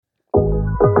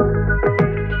Oh,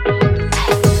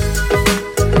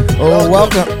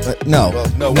 welcome.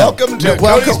 Welcome to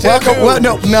Cody's Tattoo.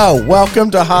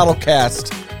 Welcome to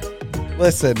HOTLCast.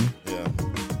 Listen. Yeah.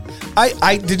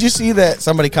 I did you see that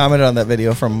somebody commented on that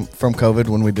video from COVID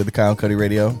when we did the Cyle and Cody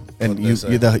radio, and you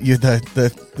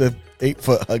the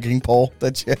 8-foot hugging pole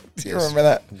that you do you remember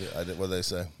that? Yeah, I did. What did they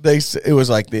say? It was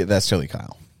like that's silly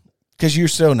Cyle, because you're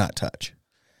so not touch.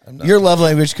 Your love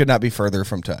language could not be further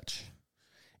from touch.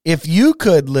 If you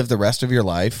could live the rest of your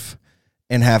life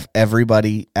and have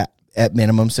everybody at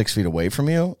minimum 6 feet away from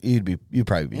you, you'd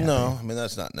probably be happy. No, I mean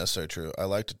that's not necessarily true. I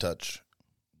like to touch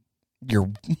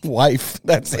your wife.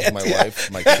 That's like it. My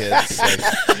wife, my kids.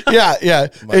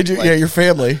 Like, your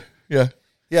family. Yeah,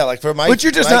 yeah. Like for my, but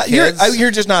you're just my not. Kids,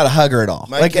 you're just not a hugger at all.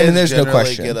 My like, kids I mean, there's no generally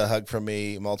question. Get a hug from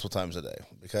me multiple times a day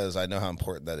because I know how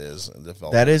important that is.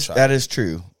 That is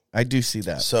true. I do see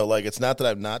that. So like, it's not that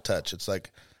I'm not touched. It's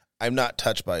like I'm not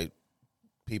touched by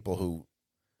people who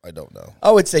I don't know.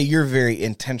 I would say you're very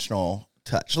intentional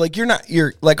touch. Like you're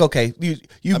like, okay, you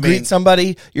greet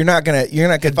somebody, you're not gonna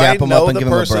dap them up and give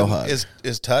them a bro hug.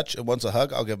 Is touch and wants a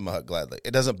hug, I'll give them a hug gladly.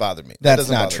 It doesn't bother me. That's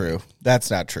not true.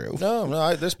 That's not true. No. No.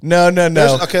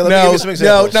 Okay, let me give you some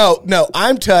examples. No.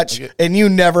 I'm touch and you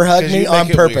never hug me on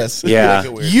purpose. Yeah.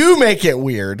 You make it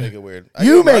weird.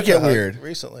 You make it weird.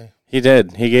 Recently. He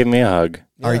did. He gave me a hug.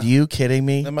 Yeah. Are you kidding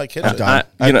me? And my kids I'm done.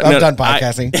 I'm done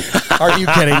podcasting. Are you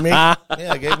kidding me? Yeah,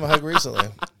 I gave him a hug recently.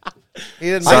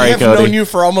 I have known you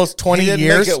for almost 20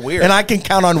 years, make it weird. and I can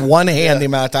count on one hand the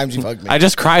amount of times you've hugged me. I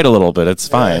just cried a little bit. It's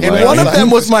fine. And one of them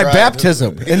was my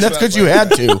baptism, and that's because you had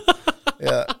to.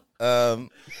 Yeah.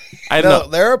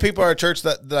 There are people at our church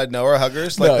that I know are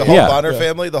huggers, like the whole Bonner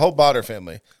family, the whole Bonner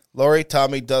family. Lori,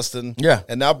 Tommy, Dustin,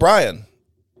 and now Brian.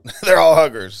 They're all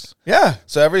huggers. Yeah.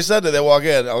 So every Sunday they walk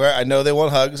in. Okay, I know they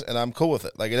want hugs, and I'm cool with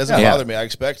it. Like it doesn't bother me. I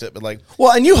expect it, but like,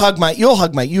 well, and you hug my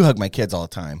kids all the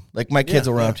time. Like my kids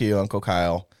will run up to you, Uncle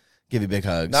Kyle, give you big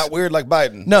hugs. Not weird like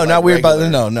Biden. No, like not weird.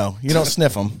 Regular. No, you don't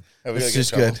sniff them. It's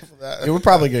just good. We're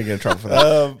probably gonna get in trouble for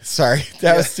that. Sorry,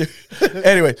 that was too.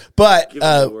 Anyway, but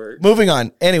moving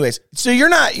on. Anyways, so you're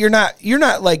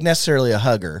not like necessarily a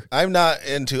hugger. I'm not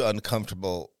into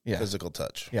uncomfortable physical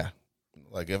touch. Yeah.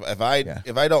 Like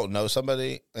if I don't know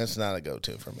somebody, it's not a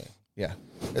go-to for me. Yeah,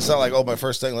 it's not like my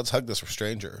first thing. Let's hug this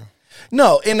stranger.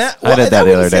 No, and I did that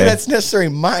the other day. That's necessarily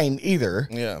mine either.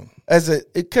 Yeah,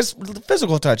 because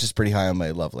physical touch is pretty high on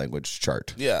my love language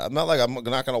chart. Yeah, I'm not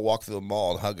going to walk through the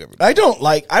mall and hug everybody. I don't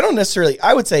necessarily.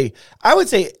 I would say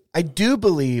I do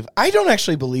believe. I don't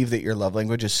actually believe that your love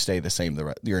languages stay the same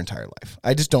your entire life.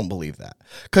 I just don't believe that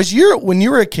because when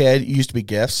you were a kid, you used to be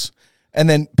gifts. And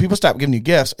then people stop giving you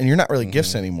gifts, and you're not really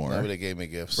gifts anymore. Nobody gave me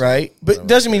gifts. Right? But it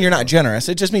doesn't mean you're not generous.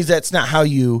 It just means that's not how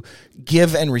you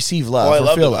give and receive love. I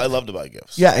love to buy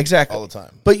gifts. Yeah, exactly. All the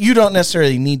time. But you don't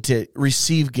necessarily need to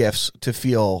receive gifts to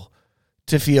feel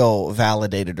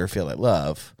validated or feel that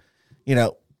love. You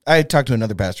know, I talked to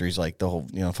another pastor. He's like, the whole,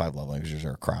 5 love languages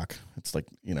are a crock. It's like,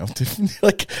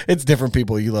 like it's different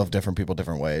people. You love different people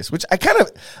different ways, which I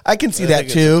can see that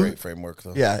too. It's a great framework,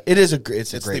 though. Yeah, it is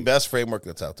it's the best framework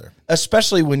that's out there.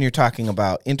 Especially when you're talking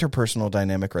about interpersal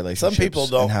dynamic relationships. Some people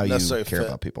don't and how necessarily you care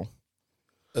about people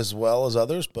as well as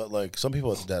others, but like some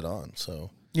people it's dead on. So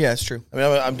yeah, it's true. I mean,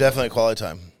 I'm definitely quality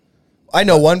time. I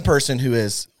know one person who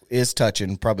is touch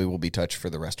and probably will be touched for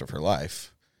the rest of her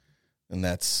life, and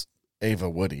that's Ava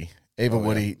Woody.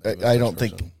 Woody, I don't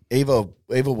think Ava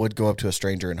would go up to a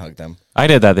stranger and hug them. I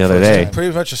did that the other day.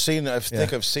 Pretty much a scene. I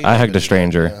think I've seen. I hugged a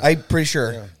stranger. Yeah. I'm pretty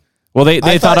sure. Yeah. Well,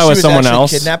 they thought I was someone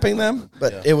else kidnapping them,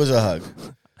 but it was a hug.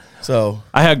 So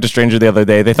I hugged a stranger the other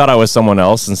day. They thought I was someone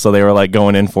else, and so they were like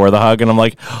going in for the hug, and I'm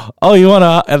like, "Oh, you want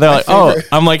to?" And they're like, "Oh,"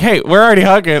 I'm like, "Hey, we're already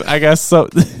hugging, I guess." So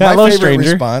hello, my favorite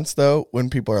stranger. response though, when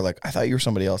people are like, "I thought you were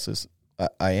somebody else's,"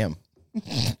 I am.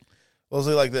 Well, it's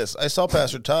like this. I saw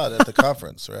Pastor Todd at the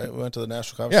conference, right? We went to the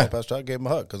national conference. Yeah. Pastor Todd gave him a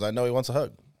hug because I know he wants a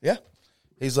hug. Yeah.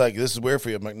 He's like, this is weird for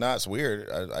you. I'm like, nah, it's weird.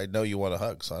 I know you want a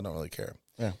hug, so I don't really care.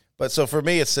 Yeah. But so for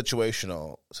me, it's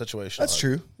situational. That's hug.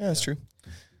 True. Yeah, that's true.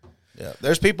 Yeah.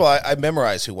 There's people I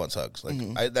memorize who wants hugs.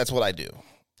 Like that's what I do.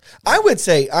 I would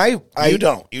say you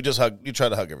don't. You just hug. You try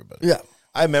to hug everybody. Yeah.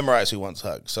 I memorize who wants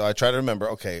hugs. So I try to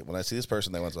remember, okay, when I see this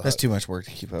person, they want a hug. That's too much work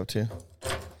to keep up to.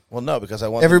 Well, no, because I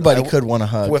want everybody could want a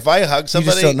hug. If I hug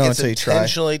somebody, you just don't know it's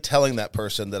intentionally telling that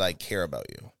person that I care about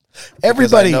you.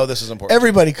 Everybody I know this is important.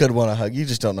 Everybody could want a hug. You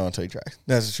just don't know until you try.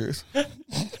 That's the truth.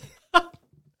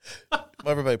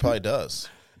 Everybody probably does.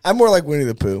 I'm more like Winnie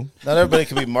the Pooh. Not everybody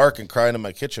can be Mark and crying in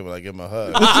my kitchen when I give him a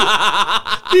hug. Kyle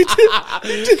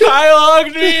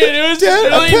hugged me, and it was really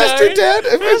nice.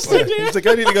 He's like,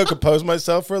 I need to go compose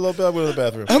myself for a little bit. I'm going to the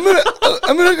bathroom.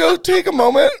 I'm gonna go take a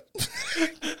moment.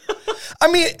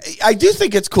 I mean, I do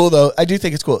think it's cool, though. I do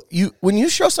think it's cool. When you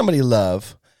show somebody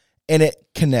love and it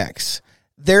connects,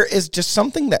 there is just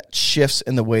something that shifts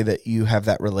in the way that you have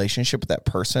that relationship with that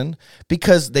person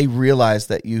because they realize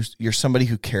that you're somebody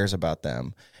who cares about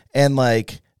them and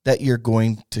like that you're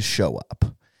going to show up.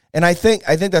 And I think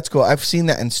that's cool. I've seen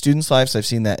that in students' lives. I've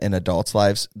seen that in adults'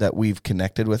 lives that we've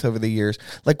connected with over the years.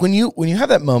 Like when you have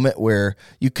that moment where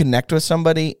you connect with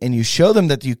somebody and you show them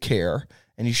that you care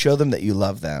and you show them that you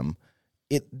love them,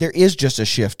 there is just a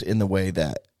shift in the way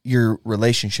that your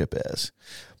relationship is.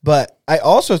 But I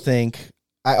also think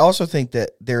that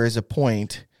there is a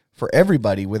point for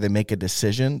everybody where they make a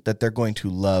decision that they're going to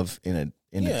love in a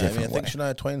different way. I think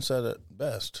Shania Twain said it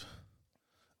best.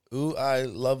 Ooh, I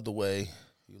love the way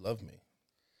you love me.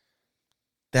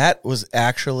 That was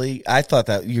actually, I thought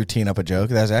that you were teeing up a joke.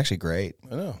 That was actually great.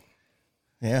 I know.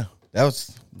 Yeah, that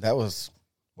was,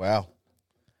 wow.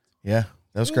 Yeah,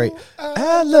 that was great.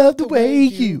 I love the way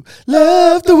you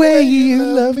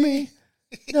love me.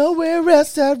 Nowhere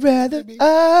else I'd rather be.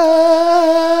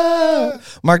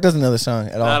 Mark doesn't know the song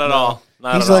at all. Not at all.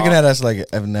 He's looking at us like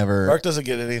I've never. Mark doesn't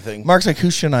get anything. Mark's like,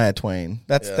 who's Shania Twain?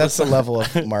 That's the level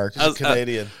of Mark. He's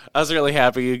Canadian. I was really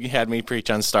happy you had me preach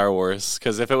on Star Wars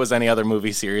because if it was any other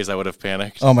movie series, I would have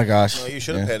panicked. Oh my gosh! No, you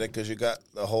should have panicked because you got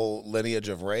the whole lineage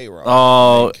of Rey wrong.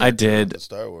 Oh, I did.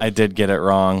 I did get it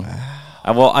wrong.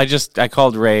 I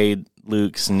called Rey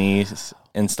Luke's niece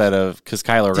instead of because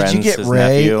Kylo Ren's his nephew. Did you get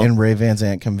Rey and Ray Van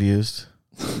Zant confused?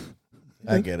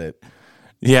 I get it.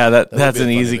 Yeah, that's an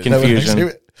easy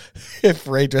confusion. If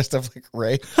Ray dressed up like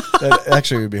Ray, that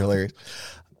actually would be hilarious.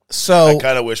 So I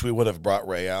kind of wish we would have brought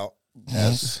Ray out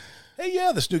as, hey,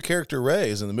 yeah, this new character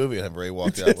Ray is in the movie, and have Ray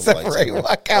walk out with like Ray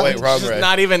walk out. Oh, wait, wrong Ray.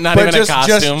 Not even a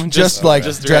costume, just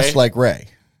dressed like Ray.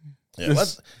 Yeah,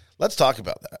 let's talk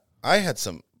about that. I had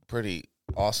some pretty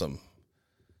awesome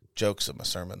jokes in my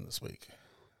sermon this week.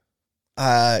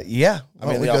 Yeah. I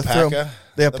mean, the alpaca.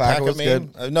 The alpaca was meme.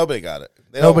 good. Nobody got it.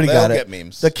 Nobody got it. Get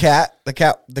memes. The cat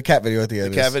video at the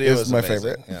end. The cat video was my amazing.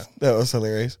 favorite. Yeah. That was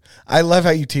hilarious. I love how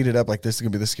you teed it up like this is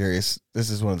gonna be the scariest. This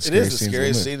is one of the scariest scenes. It is the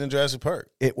scariest scene in Jurassic Park.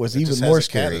 It was even more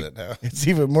scary. It's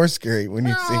even more scary when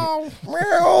you see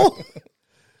meow.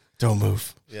 Don't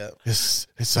move. Yeah. His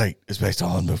sight is based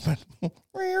on movement.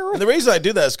 And the reason I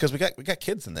do that is because we got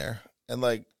kids in there, and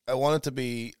like I want it to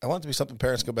be something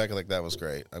parents go back and like that was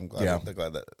great. I'm glad. Yeah. I'm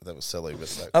glad that was silly.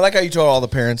 But like, I like how you told all the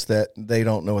parents that they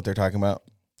don't know what they're talking about,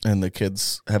 and the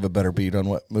kids have a better beat on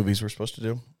what movies we're supposed to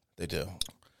do. They do.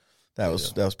 That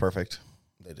was perfect.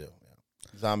 They do.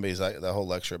 Yeah. Zombies. The whole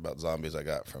lecture about zombies I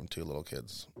got from two little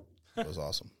kids. It was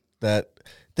awesome. That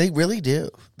they really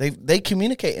do. They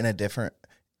communicate in a different.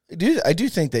 I do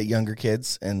think that younger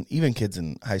kids and even kids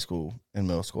in high school and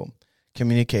middle school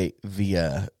communicate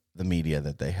via the media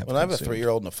that they have. When I have a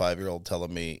 3-year-old and a 5-year-old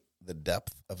telling me the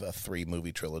depth of a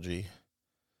 3-movie trilogy,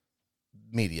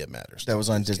 media matters. That was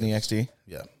on Disney XD?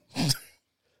 Yeah.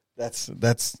 That's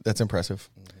impressive.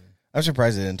 Mm-hmm. I'm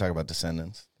surprised they didn't talk about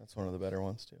Descendants. That's one of the better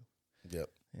ones too. Yep.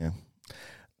 Yeah.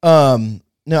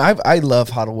 No, I love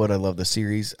HOTLWOOD. I love the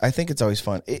series. I think it's always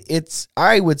fun.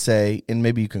 I would say, and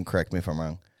maybe you can correct me if I'm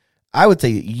wrong, I would say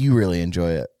you really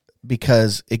enjoy it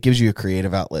because it gives you a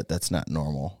creative outlet that's not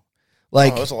normal.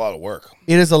 Like, it's a lot of work.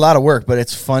 It is a lot of work, but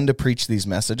it's fun to preach these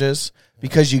messages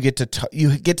because you get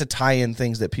to tie in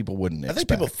things that people wouldn't expect. I think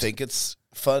people think it's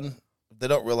fun. They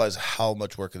don't realize how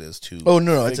much work it is to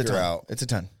it's a ton. It's a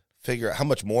ton. Figure out how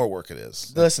much more work it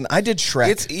is. Listen, I did Shrek.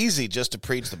 It's easy just to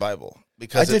preach the Bible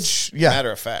because it's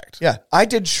matter of fact. Yeah, I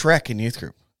did Shrek in youth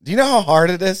group. Do you know how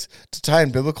hard it is to tie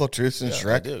in biblical truths in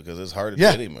Shrek? I do, because it's hard to do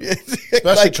any movie.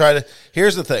 Especially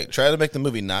here's the thing, try to make the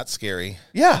movie not scary.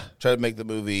 Yeah. Try to make the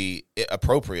movie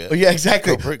appropriate. Oh, yeah,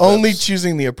 exactly. Only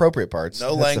choosing the appropriate parts.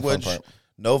 No language,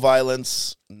 no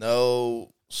violence, no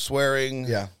swearing.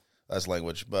 Yeah. That's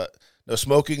language, but no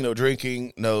smoking, no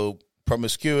drinking, no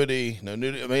promiscuity, no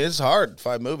nudity. I mean, it's hard to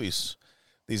find movies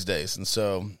these days. And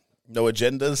so, no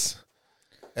agendas.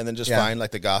 And then just find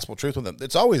like the gospel truth with them.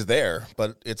 It's always there,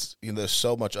 but it's there's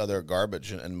so much other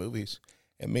garbage in movies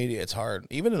and media. It's hard,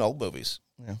 even in old movies.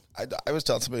 Yeah, I was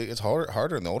telling somebody it's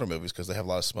harder in the older movies because they have a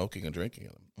lot of smoking and drinking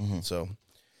in them. Mm-hmm. So,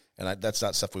 and that's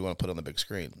not stuff we want to put on the big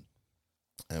screen,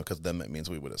 because then it means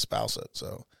we would espouse it.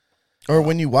 So, or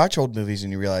when you watch old movies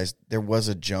and you realize there was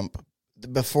a jump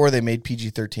before they made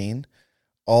PG-13,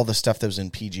 all the stuff that was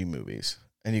in PG movies,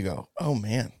 and you go, oh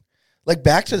man, like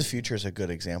Back to the Future is a good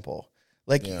example.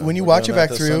 Like when you watch it back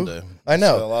through, Sunday. I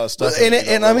know a lot of stuff,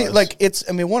 and I mean, like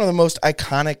one of the most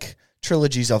iconic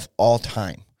trilogies of all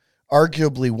time,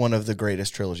 arguably one of the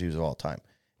greatest trilogies of all time,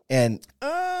 and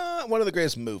one of the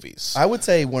greatest movies. I would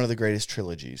say one of the greatest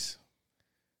trilogies.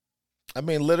 I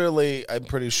mean, literally, I'm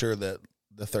pretty sure that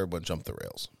the third one jumped the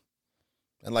rails.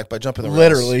 And like by jumping the rails.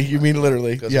 Literally, you mean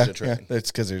literally? Yeah,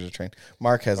 it's because there's a train.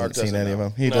 Mark hasn't seen any of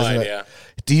them. He doesn't. Idea.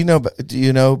 Do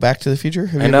you know Back to the Future?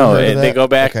 I know they go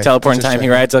back, teleport in time. He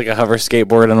rides like a hover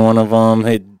skateboard on one of them.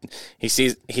 He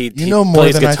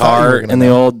plays guitar in the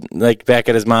old like back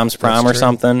at his mom's prom or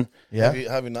something. Yeah,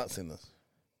 have you not seen this?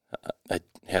 I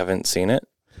haven't seen it.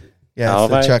 Yeah,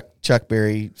 it's the Chuck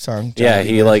Berry song.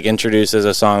 He like introduces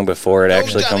a song before it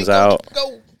actually comes out.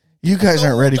 Go. You guys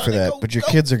aren't ready for that, but your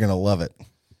kids are gonna love it.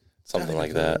 Something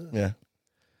like that. Yeah.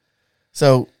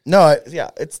 So no,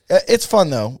 it's fun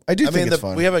though. I think it's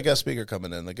fun. We have a guest speaker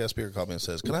coming in. The guest speaker called me and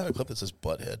says, "Can I have a clip that says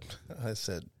butthead?" I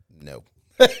said, "No."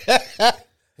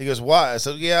 He goes, "Why?" I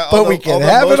said, "Yeah, but we can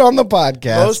have it on the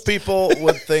podcast." Most people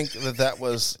would think that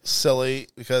was silly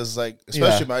because, like,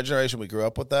 especially my generation, we grew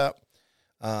up with that.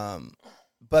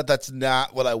 But that's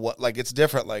not what I want. Like, it's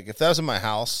different. Like, if that was in my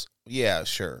house, yeah,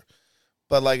 sure.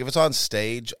 But, like, if it's on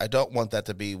stage, I don't want that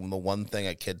to be the one thing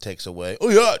a kid takes away. Oh,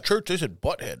 yeah, church, they said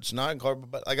buttheads, not in carbon.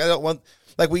 But, like, I don't want,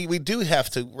 like, we do have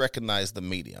to recognize the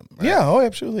medium. Right? Yeah,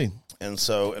 absolutely.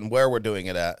 And where we're doing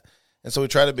it at. And so we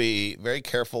try to be very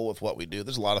careful with what we do.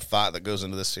 There's a lot of thought that goes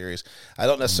into this series. I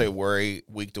don't necessarily worry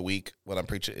week to week when I'm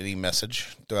preaching any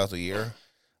message throughout the year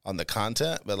on the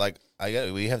content. But, like,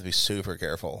 we have to be super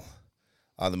careful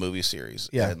on the movie series.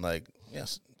 Yeah. And, like,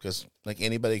 yes. Because, like,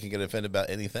 anybody can get offended about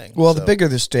anything. Well, the bigger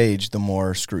the stage, the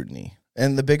more scrutiny.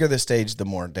 And the bigger the stage, the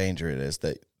more danger it is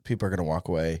that people are going to walk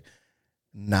away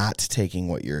not taking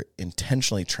what you're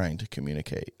intentionally trying to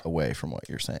communicate away from what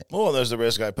you're saying. Well, there's the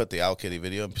risk I put the Owl Kitty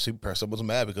video and someone's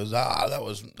mad because, that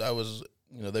was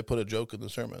they put a joke in the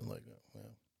sermon. Like, yeah.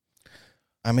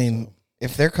 I mean,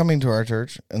 if they're coming to our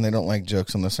church and they don't like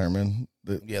jokes in the sermon.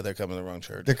 They're coming to the wrong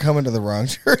church. They're coming to the wrong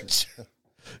church.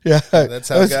 Yeah, that's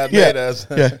how God made us.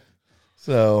 Yeah.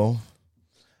 So,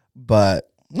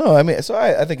 but no, I mean, so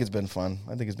I think it's been fun.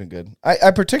 I think it's been good.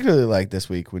 I particularly like this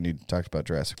week when you talked about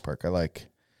Jurassic Park. I like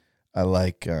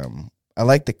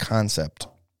the concept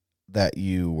that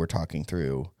you were talking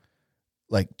through.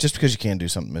 Like, just because you can't do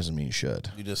something doesn't mean you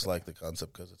should. You just like the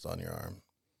concept because it's on your arm.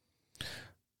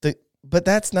 But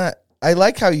that's not. I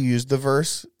like how you used the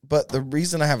verse, but the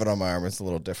reason I have it on my arm is a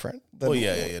little different. Well,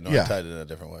 yeah. No, I tied it in a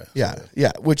different way.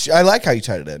 Yeah. Which I like how you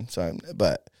tied it in. So,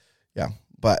 but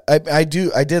I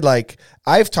did like.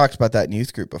 I've talked about that in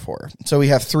youth group before. So we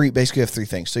have three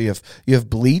things. So you have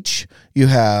bleach, you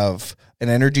have an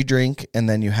energy drink, and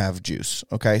then you have juice.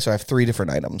 Okay, so I have three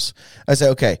different items. I say,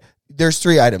 okay, there's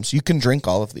three items. You can drink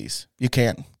all of these. You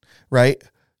can, right?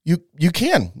 You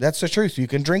can. That's the truth. You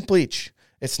can drink bleach.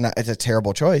 It's a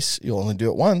terrible choice. You'll only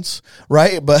do it once,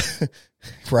 right? But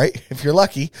right, if you're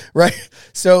lucky, right?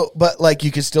 So, but like you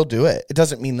can still do it. It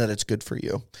doesn't mean that it's good for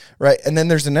you, right? And then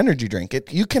there's an energy drink.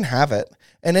 You can have it,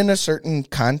 and in a certain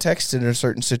context, in a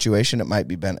certain situation, it might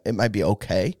be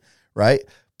okay, right?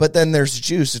 But then there's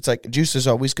juice. It's like juice is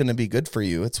always going to be good for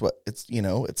you. It's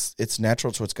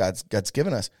natural. It's what God's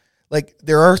given us. Like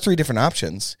there are three different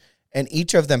options, and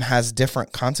each of them has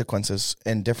different consequences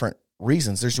and different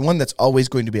reasons. There's one that's always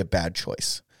going to be a bad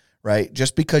choice, right?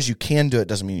 Just because you can do it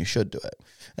doesn't mean you should do it.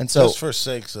 And so, just for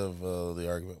sakes of the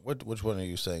argument, which one are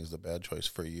you saying is the bad choice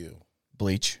for you?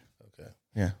 Bleach. Okay.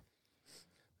 Yeah.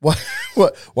 What?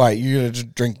 Why you gonna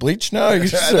just drink bleach now?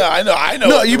 I know.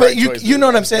 No, you know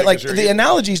what I'm saying. Like the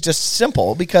analogy is just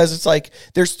simple because it's like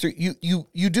there's three.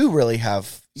 You do really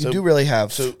have.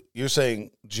 So you're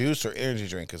saying juice or energy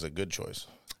drink is a good choice?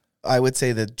 I would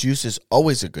say that juice is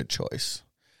always a good choice.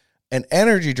 An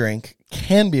energy drink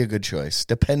can be a good choice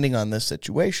depending on the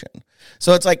situation.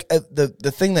 So it's like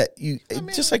the thing that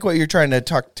just like what you're trying to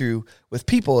talk through with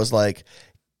people is like,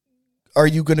 are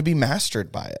you going to be mastered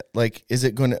by it? Like,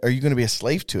 are you going to be a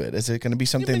slave to it? Is it going to be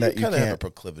something that you can't have a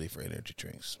proclivity for energy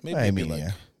drinks? Maybe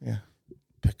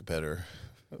pick better.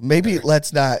 Maybe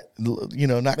let's not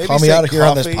call me out here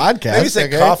on this podcast. Maybe say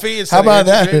coffee instead of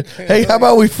energy drink. Hey, how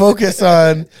about we focus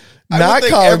on not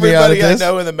calling me out of this? Everybody I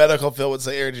know in the medical field would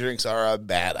say energy drinks are a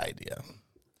bad idea.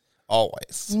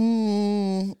 Always.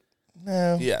 No.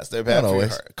 Yes, they're bad for your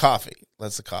heart. Coffee.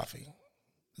 That's the coffee.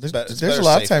 There's a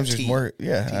lot of times there's more.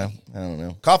 Yeah, I don't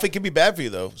know. Coffee can be bad for you,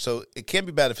 though. So it can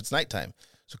be bad if it's nighttime.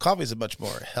 So coffee is a much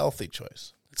more healthy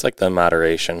choice. It's like the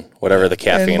moderation, whatever the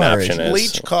caffeine option is.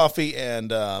 Bleach, coffee,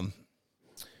 and I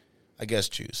guess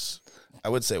juice. I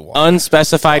would say water.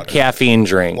 Unspecified caffeine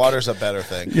drink. Water's a better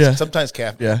thing. Yeah. Sometimes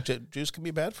juice can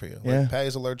be bad for you. Like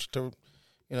Patty's allergic to,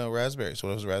 raspberries.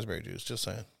 What was raspberry juice? Just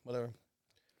saying. Whatever.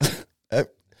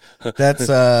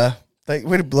 That's Like,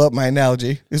 way to blow up my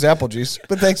analogy. It was apple juice,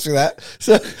 but thanks for that.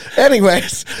 So,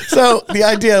 anyways, so the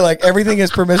idea, like, everything is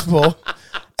permissible.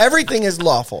 Everything is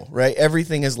lawful, right?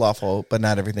 Everything is lawful, but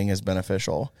not everything is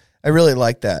beneficial. I really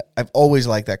like that. I've always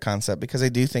liked that concept because I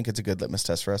do think it's a good litmus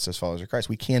test for us as followers of Christ.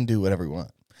 We can do whatever we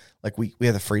want. Like, we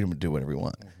have the freedom to do whatever we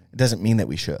want. It doesn't mean that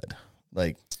we should.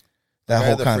 Like, that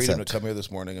whole concept. I had the freedom to come here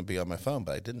this morning and be on my phone,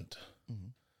 but I didn't. Mm-hmm.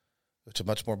 It's a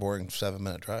much more boring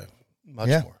 7-minute drive. Much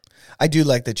more. I do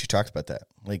like that you talked about that.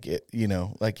 Like, it, you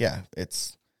know, like, yeah,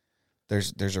 it's,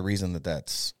 there's a reason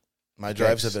that's. My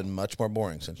drives have been much more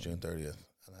boring since June 30th,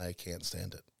 and I can't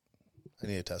stand it. I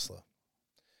need a Tesla.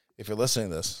 If you're listening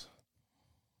to this,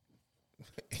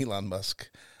 Elon Musk,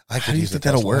 How do you think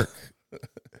that'll work?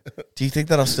 Do you think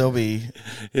that'll still be?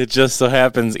 It just so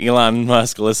happens Elon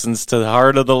Musk listens to the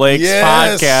Heart of the Lakes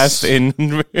podcast.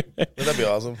 Wouldn't that be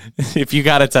awesome? If you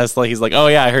got a Tesla, he's like, "Oh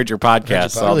yeah, I heard your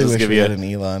podcast." So I'll just give you an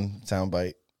Elon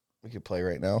soundbite we could play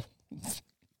right now.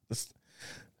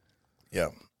 Yeah.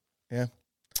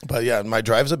 But yeah, my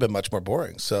drives have been much more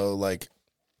boring. So like,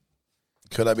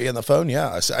 could I be on the phone?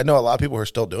 Yeah, I know a lot of people who are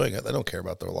still doing it. They don't care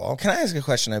about their law. Can I ask a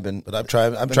question? But I'm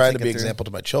trying to be an example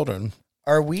to my children.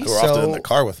 Are we who are often in the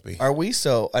car with me? Are we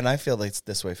so? And I feel like it's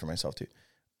this way for myself too.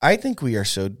 I think we are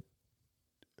so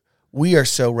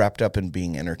wrapped up in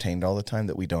being entertained all the time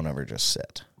that we don't ever just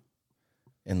sit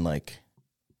and like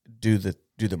do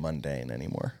the mundane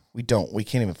anymore. We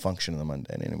can't even function in the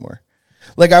mundane anymore.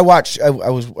 Like I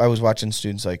was watching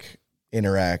students like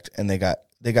interact, and they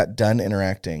got done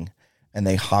interacting, and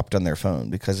they hopped on their phone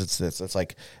because it's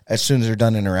like as soon as they're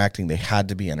done interacting, they had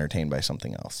to be entertained by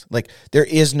something else. Like there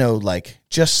is no like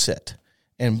just sit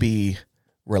and be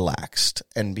relaxed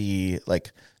and be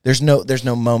like there's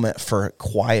no moment for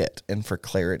quiet and for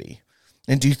clarity.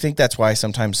 And do you think that's why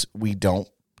sometimes we don't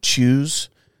choose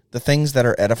the things that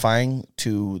are edifying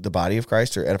to the body of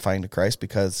Christ or edifying to Christ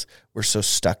because we're so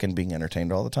stuck in being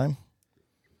entertained all the time?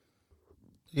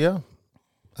 Yeah.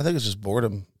 I think it's just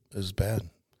boredom is bad.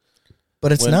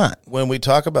 But it's not. When we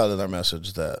talk about it in our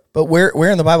message that... But where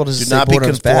in the Bible does it say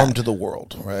boredom's bad? Do not be conformed to the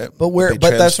world, right? But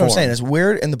that's what I'm saying, is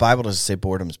where in the Bible does it say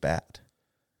boredom's bad?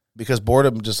 Because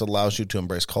boredom just allows you to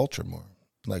embrace culture more.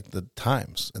 Like the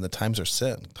times. And the times are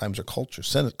sin. Times are culture.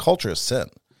 Culture is sin.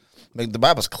 I mean, the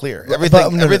Bible's clear.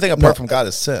 Everything apart from God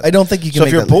is sin. I don't think you can. So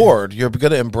if you're bored, you're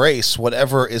going to embrace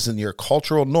whatever is in your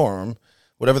cultural norm,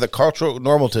 whatever the cultural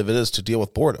normative it is to deal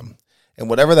with boredom, and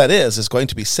whatever that is going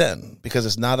to be sin because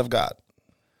it's not of God.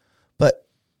 But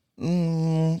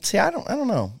see, I don't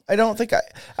know. I don't think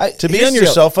to be on your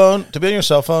cell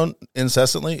phone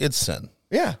incessantly, it's sin.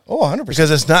 Yeah. Oh, 100%. Because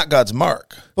it's not God's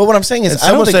mark. But what I'm saying is,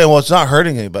 someone's saying, well, it's not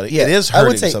hurting anybody. Yeah, it is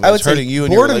hurting someone. It's hurting you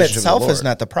and your relationship with the Lord. Boredom itself is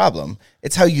not the problem.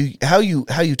 It's how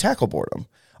you tackle boredom.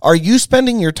 Are you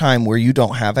spending your time where you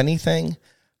don't have anything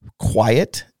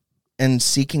quiet and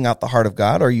seeking out the heart of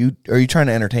God? Or are you trying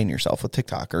to entertain yourself with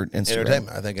TikTok or Instagram?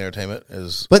 Entertainment. I think entertainment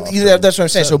is. But that's what I'm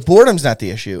saying. So boredom's not the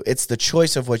issue. It's the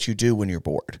choice of what you do when you're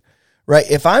bored. Right?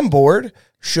 If I'm bored,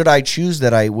 should I choose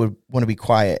that I would want to be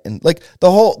quiet? And like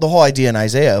the whole idea in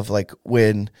Isaiah of like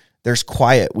when there's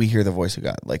quiet, we hear the voice of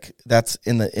God. Like that's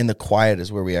in the quiet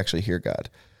is where we actually hear God.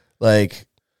 Like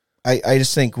I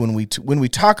just think when we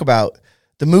talk about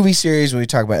the movie series, when we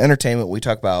talk about entertainment, we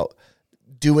talk about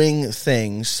doing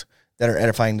things that are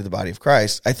edifying to the body of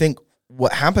Christ. I think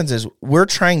what happens is we're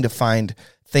trying to find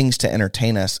things to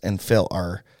entertain us and fill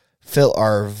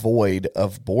our void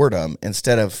of boredom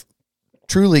instead of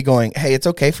truly going, hey, it's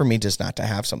okay for me just not to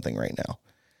have something right now.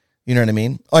 You know what I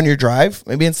mean? On your drive,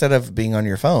 maybe instead of being on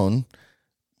your phone,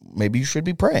 maybe you should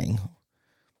be praying,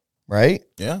 right?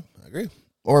 Yeah, I agree.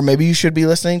 Or maybe you should be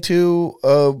listening to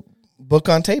a book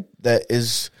on tape that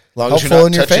is helpful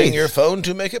in your faith. Touching your phone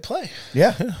to make it play.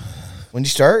 Yeah. When you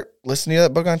start listening to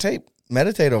that book on tape,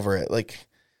 meditate over it. Like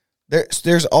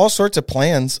there's all sorts of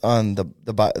plans on the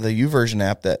YouVersion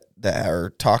app that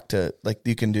are like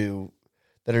you can do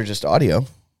that are just audio.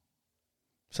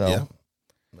 So yeah,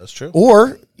 that's true.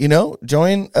 Or,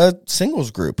 join a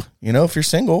singles group. If you're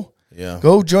single,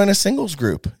 go join a singles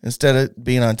group instead of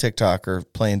being on TikTok or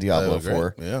playing Diablo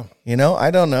 4. Yeah. I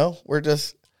don't know. We're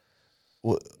just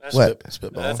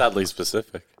That's oddly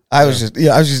specific. I was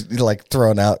just like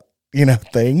throwing out,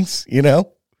 things, Yeah,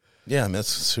 I mean, that's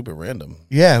super random.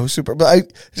 Yeah, it was super, but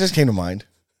it just came to mind.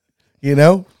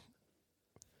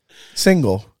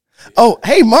 Single. Oh,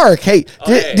 hey, Mark. Hey,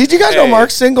 did you guys know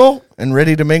Mark's single and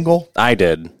ready to mingle? I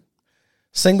did.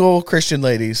 Single Christian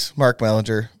ladies. Mark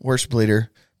Mellinger, worship leader,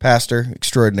 pastor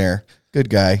extraordinaire, good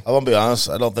guy. I won't be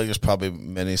honest. I don't think there's probably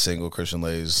many single Christian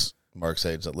ladies Mark's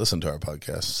age that listen to our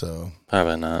podcast. So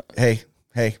probably not. Hey.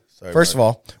 Sorry, first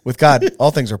Mark. Of all, with God,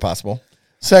 all things are possible.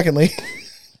 Secondly,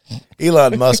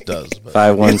 Elon Musk does.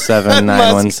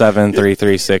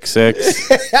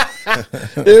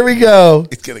 517-917-3366. There we go.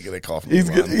 He's going to get a call from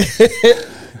Elon.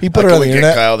 He put it on the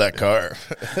internet. Kyle that car.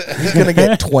 He's going to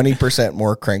get 20%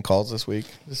 more crank calls this week.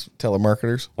 Just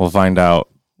telemarketers. We'll find out.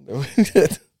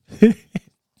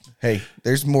 Hey,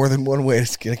 there's more than one way to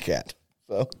skin a cat.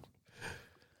 So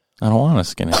I don't want to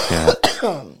skin a cat.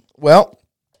 Well,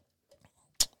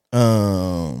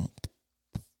 why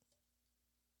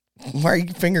are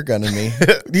you finger gunning me?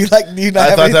 Do you not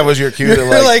I thought that was your cue to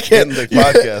end the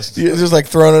podcast. You're just like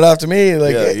throwing it off to me.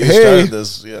 Like, you started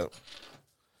this. Yeah.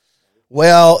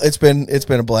 Well, it's been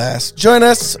a blast. Join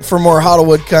us for more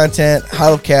HOTLWOOD content,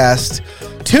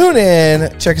 HOTLCast. Tune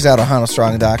in. Check us out on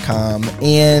HOTLstrong.com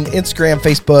and Instagram,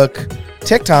 Facebook,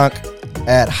 TikTok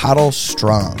at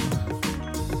HOTLstrong.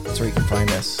 That's where you can find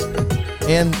us.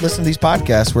 And listen to these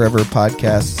podcasts wherever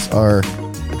podcasts are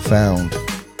found.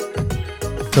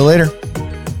 Till later.